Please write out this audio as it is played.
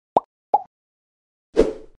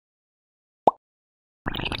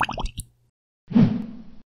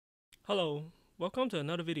Hello, welcome to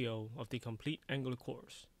another video of the Complete Angular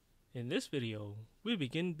course. In this video, we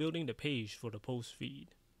begin building the page for the post feed.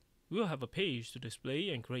 We will have a page to display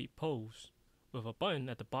and create posts with a button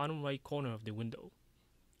at the bottom right corner of the window.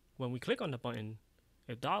 When we click on the button,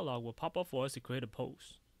 a dialog will pop up for us to create a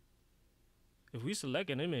post. If we select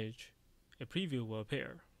an image, a preview will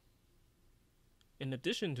appear. In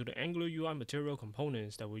addition to the Angular UI material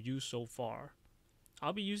components that we used so far,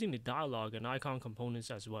 I'll be using the dialog and icon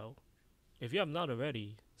components as well. If you have not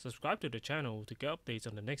already, subscribe to the channel to get updates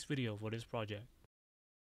on the next video for this project.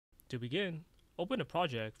 To begin, open the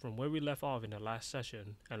project from where we left off in the last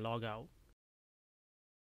session and log out.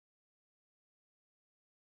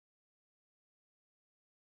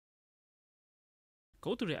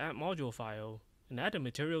 Go to the app module file and add the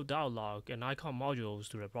material dialog and icon modules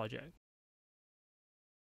to the project.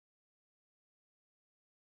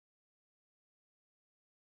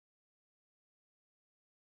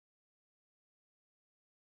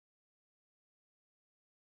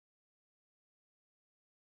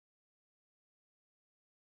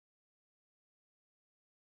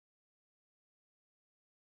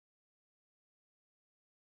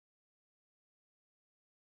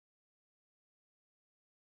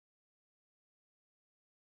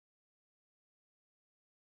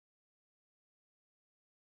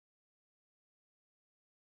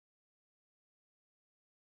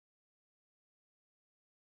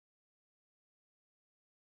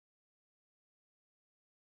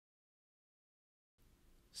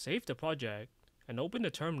 Save the project and open the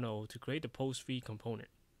terminal to create the post feed component.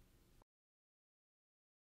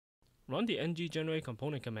 Run the ng-generate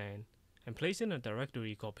component command and place it in a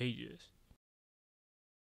directory called pages.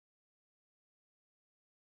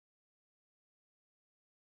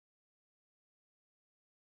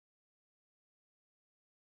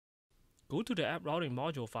 Go to the app routing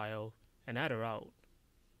module file and add a route.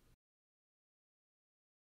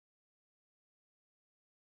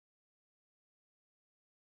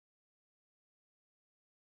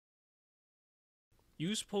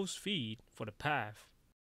 Use post feed for the path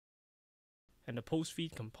and the post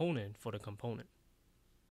feed component for the component.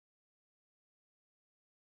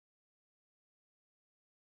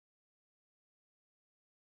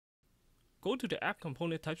 Go to the app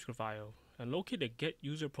component TypeScript file and locate the get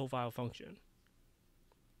user profile function.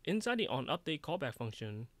 Inside the onUpdate callback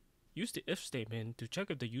function, use the if statement to check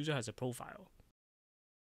if the user has a profile.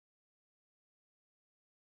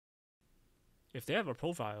 If they have a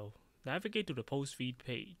profile, navigate to the post feed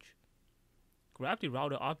page. Grab the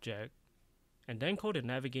router object and then call the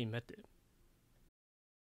navigate method.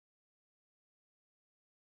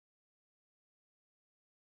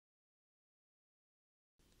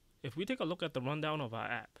 If we take a look at the rundown of our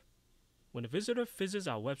app, when a visitor visits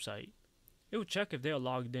our website, it will check if they are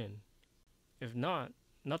logged in. If not,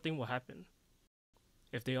 nothing will happen.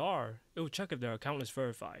 If they are, it will check if their account is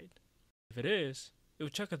verified. If it is, it will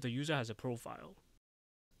check if the user has a profile.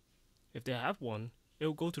 If they have one, it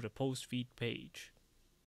will go to the post feed page.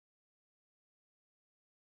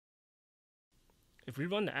 If we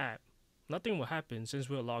run the app, nothing will happen since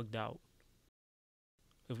we are logged out.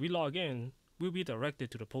 If we log in, we'll be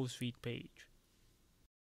directed to the post feed page.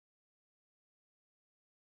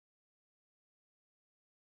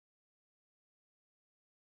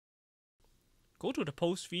 Go to the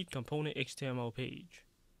post feed component HTML page.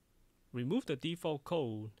 Remove the default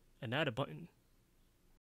code and add a button.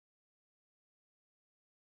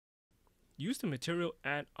 Use the material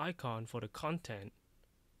add icon for the content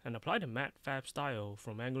and apply the matte fab style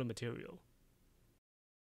from Angular material.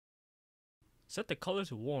 Set the color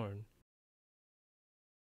to worn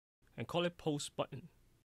and call it post button.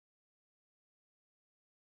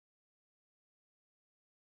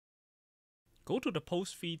 Go to the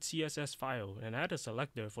post feed CSS file and add a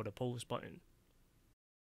selector for the post button.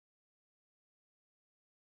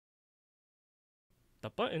 The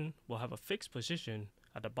button will have a fixed position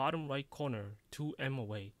at the bottom right corner 2M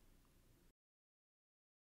away.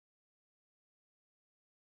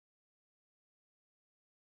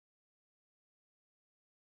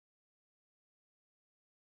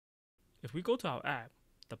 If we go to our app,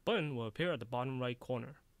 the button will appear at the bottom right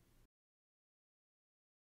corner.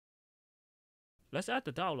 Let's add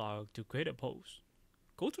the dialog to create a post.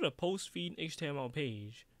 Go to the post feed HTML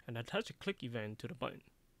page and attach a click event to the button.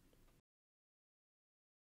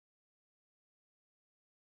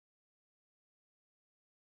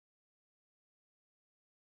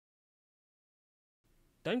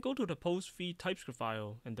 Then go to the post feed TypeScript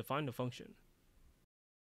file and define the function.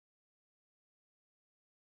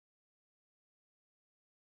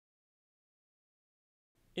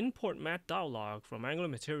 Import matte dialog from Angular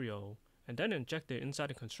material and then inject it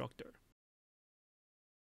inside the constructor.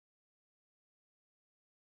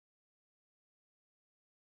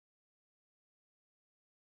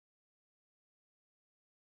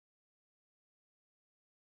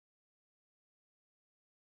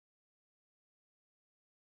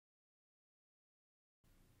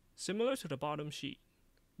 Similar to the bottom sheet,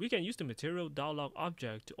 we can use the material dialog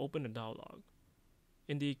object to open the dialog.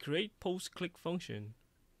 In the create post click function,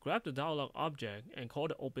 grab the dialog object and call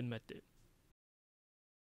the open method.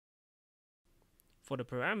 For the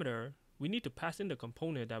parameter, we need to pass in the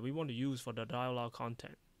component that we want to use for the dialog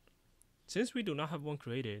content. Since we do not have one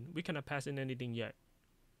created, we cannot pass in anything yet.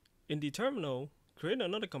 In the terminal, create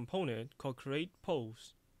another component called create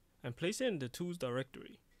post and place it in the tools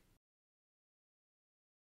directory.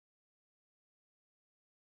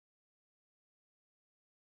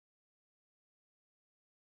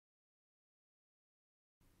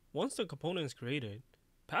 Once the component is created,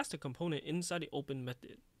 pass the component inside the open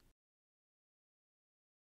method.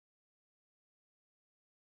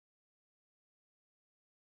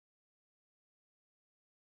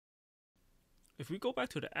 If we go back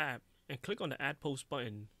to the app and click on the Add Post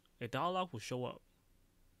button, a dialog will show up.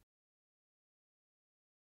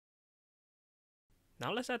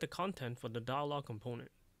 Now let's add the content for the dialog component.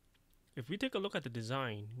 If we take a look at the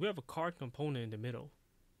design, we have a card component in the middle.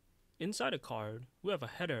 Inside the card, we have a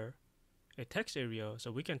header, a text area so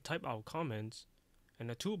we can type our comments, and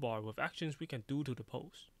a toolbar with actions we can do to the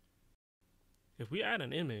post. If we add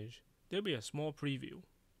an image, there will be a small preview.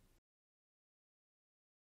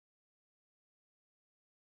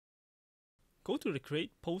 Go to the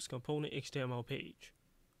Create Post Component HTML page.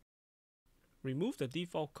 Remove the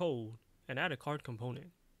default code and add a card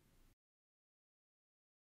component.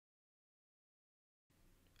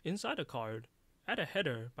 Inside the card, add a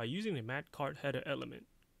header by using the mat card header element.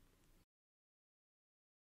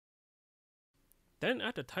 Then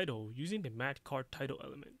add the title using the mat card title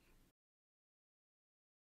element.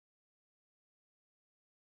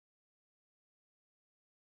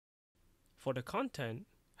 For the content,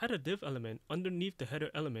 add a div element underneath the header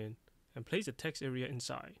element and place a text area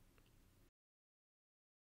inside.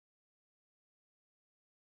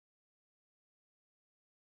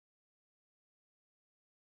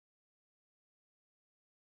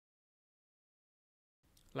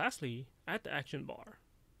 Lastly, add the action bar.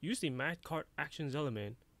 Use the mat cart actions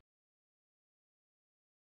element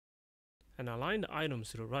and align the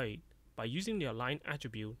items to the right by using the align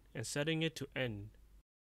attribute and setting it to end.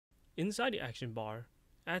 Inside the action bar,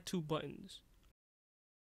 add two buttons.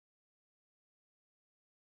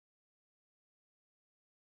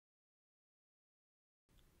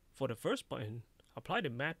 For the first button, apply the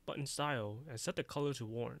matte button style and set the color to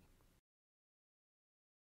worn.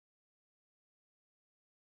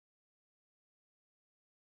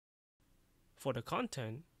 For the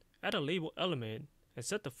content, add a label element and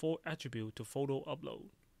set the for attribute to photo upload.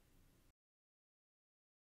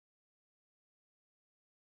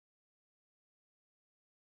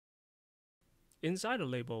 Inside the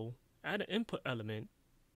label, add an input element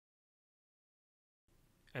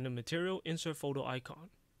and a material insert photo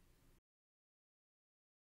icon.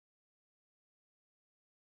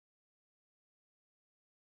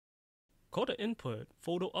 Call the input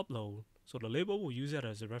photo upload so the label will use it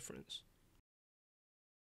as a reference.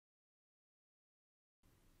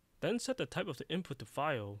 Then set the type of the input to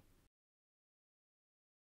file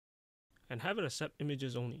and have it accept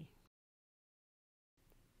images only.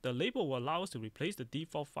 The label will allow us to replace the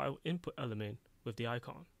default file input element with the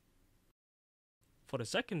icon. For the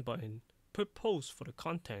second button, put post for the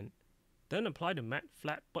content, then apply the matte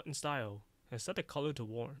flat button style and set the color to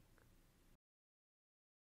worn.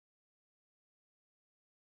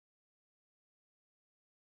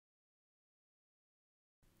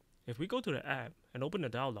 If we go to the app and open the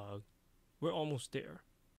dialog, we're almost there.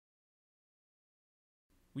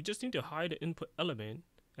 We just need to hide the input element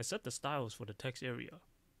and set the styles for the text area.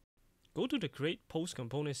 Go to the Create Post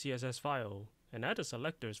Component CSS file and add the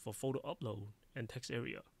selectors for photo upload and text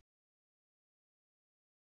area.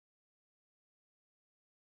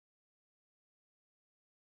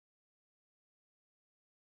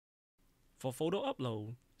 For photo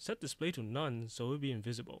upload, set display to none so it will be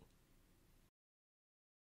invisible.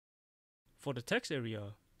 For the text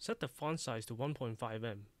area, set the font size to 1.5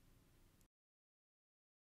 em.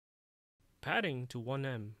 Padding to 1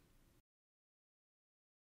 em.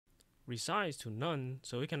 Resize to none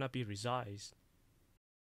so it cannot be resized.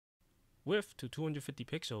 Width to 250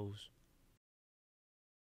 pixels.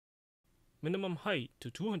 Minimum height to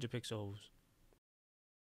 200 pixels.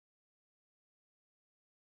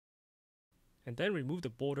 And then remove the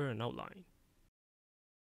border and outline.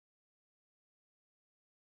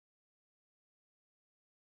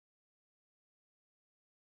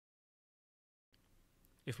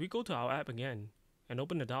 If we go to our app again and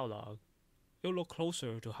open the dialog, it will look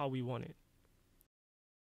closer to how we want it.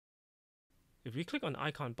 If we click on the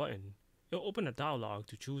icon button, it will open a dialog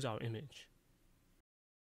to choose our image.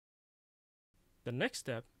 The next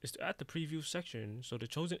step is to add the preview section so the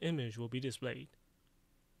chosen image will be displayed.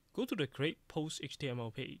 Go to the Create Post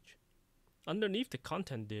HTML page. Underneath the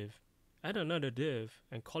Content div, add another div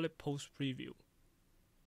and call it Post Preview.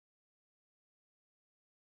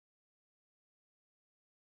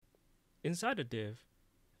 Inside the div,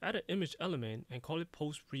 add an image element and call it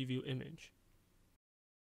Post Preview Image.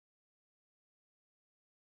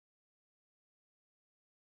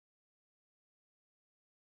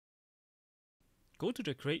 Go to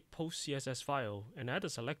the Create Post CSS file and add the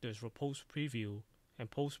selectors for Post Preview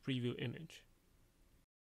and Post Preview Image.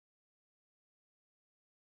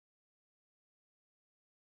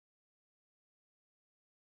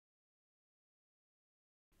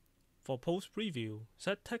 For Post Preview,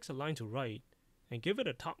 set text align to right and give it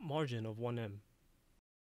a top margin of 1em.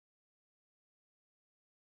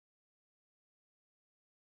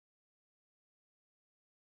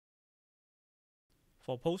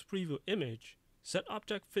 For Post Preview Image, set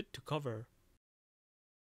object fit to cover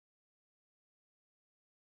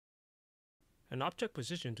and object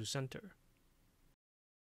position to center.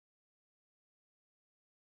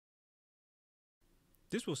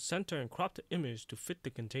 This will center and crop the image to fit the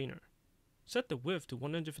container. Set the width to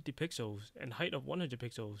 150 pixels and height of 100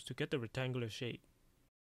 pixels to get the rectangular shape.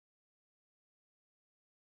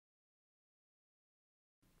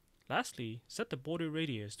 Lastly, set the border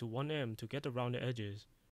radius to 1em to get around the edges,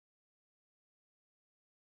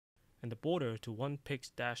 and the border to 1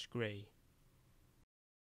 pix -gray.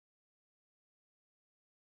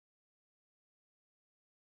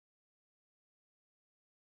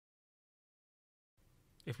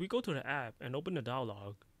 If we go to the app and open the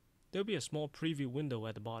dialog, there will be a small preview window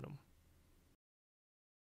at the bottom.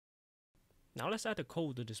 Now let's add the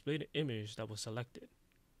code to display the image that was selected.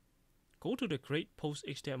 Go to the Create Post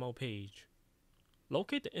HTML page.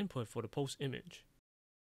 Locate the input for the post image.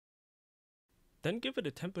 Then give it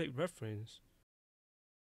a template reference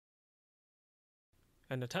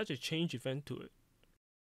and attach a change event to it.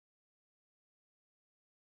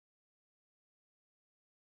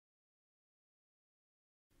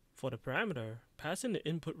 For the parameter, pass in the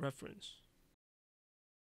input reference.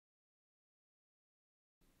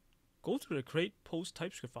 Go to the Create Post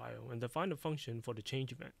TypeScript file and define the function for the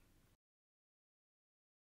change event.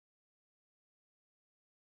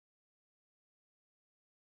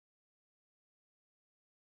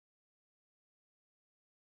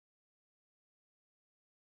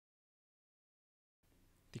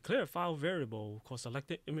 Declare a file variable called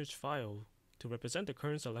selected image file to represent the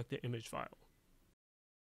current selected image file.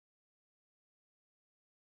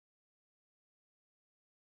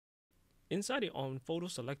 Inside the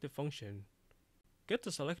onPhotoSelected function, get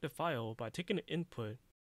the selected file by taking the input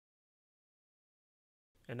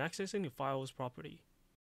and accessing the file's property.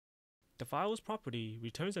 The file's property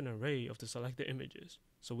returns an array of the selected images,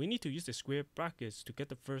 so we need to use the square brackets to get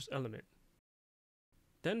the first element.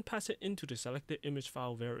 Then pass it into the selected image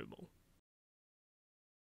file variable.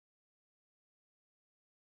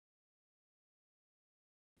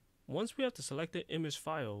 Once we have the selected image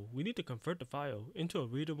file, we need to convert the file into a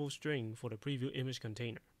readable string for the preview image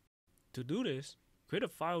container. To do this, create a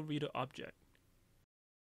file reader object.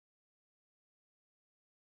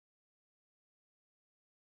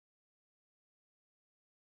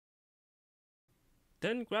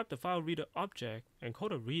 Then grab the file reader object and call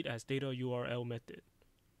the read as data URL method.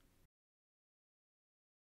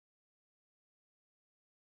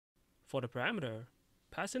 For the parameter,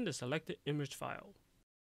 pass in the selected image file.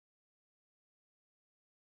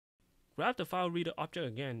 Grab the file reader object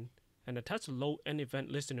again and attach the load end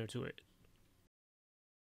event listener to it.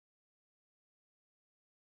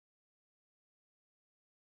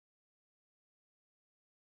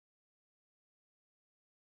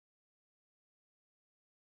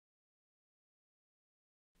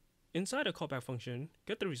 Inside the callback function,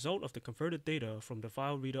 get the result of the converted data from the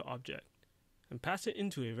file reader object and pass it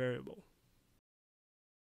into a variable.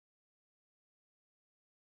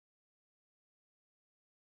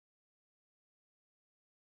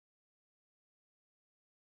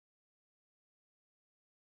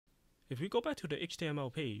 If we go back to the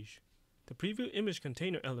HTML page, the preview image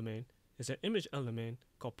container element is an image element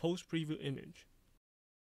called Post Preview Image.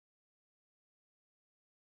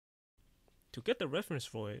 To get the reference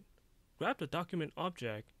for it, grab the document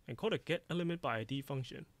object and call the getElementById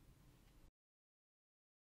function.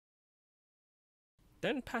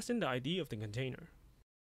 Then pass in the ID of the container.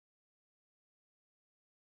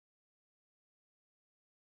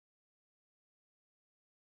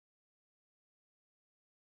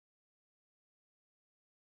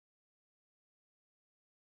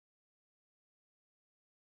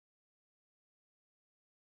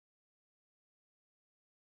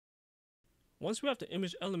 Once we have the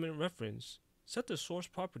image element reference, set the source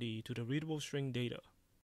property to the readable string data.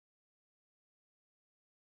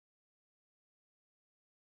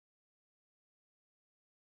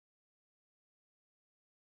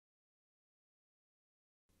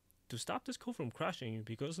 To stop this code from crashing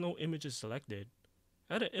because no image is selected,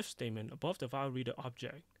 add an if statement above the file reader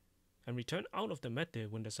object and return out of the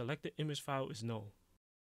method when the selected image file is null.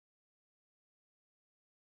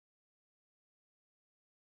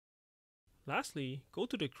 Lastly, go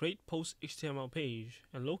to the Create Post HTML page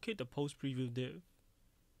and locate the Post Preview div.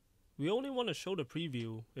 We only want to show the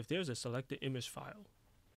preview if there is a selected image file.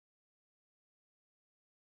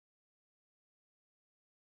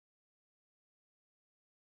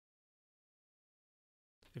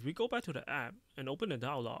 If we go back to the app and open the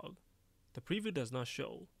dialog, the preview does not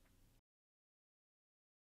show.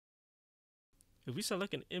 If we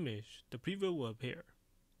select an image, the preview will appear.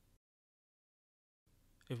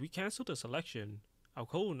 If we cancel the selection, our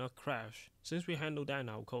code will not crash since we handled that in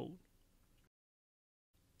our code.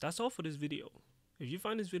 That's all for this video. If you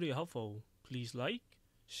find this video helpful, please like,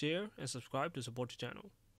 share, and subscribe to support the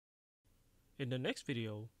channel. In the next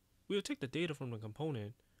video, we will take the data from the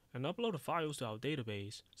component and upload the files to our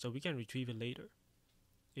database so we can retrieve it later.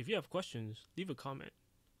 If you have questions, leave a comment.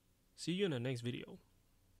 See you in the next video.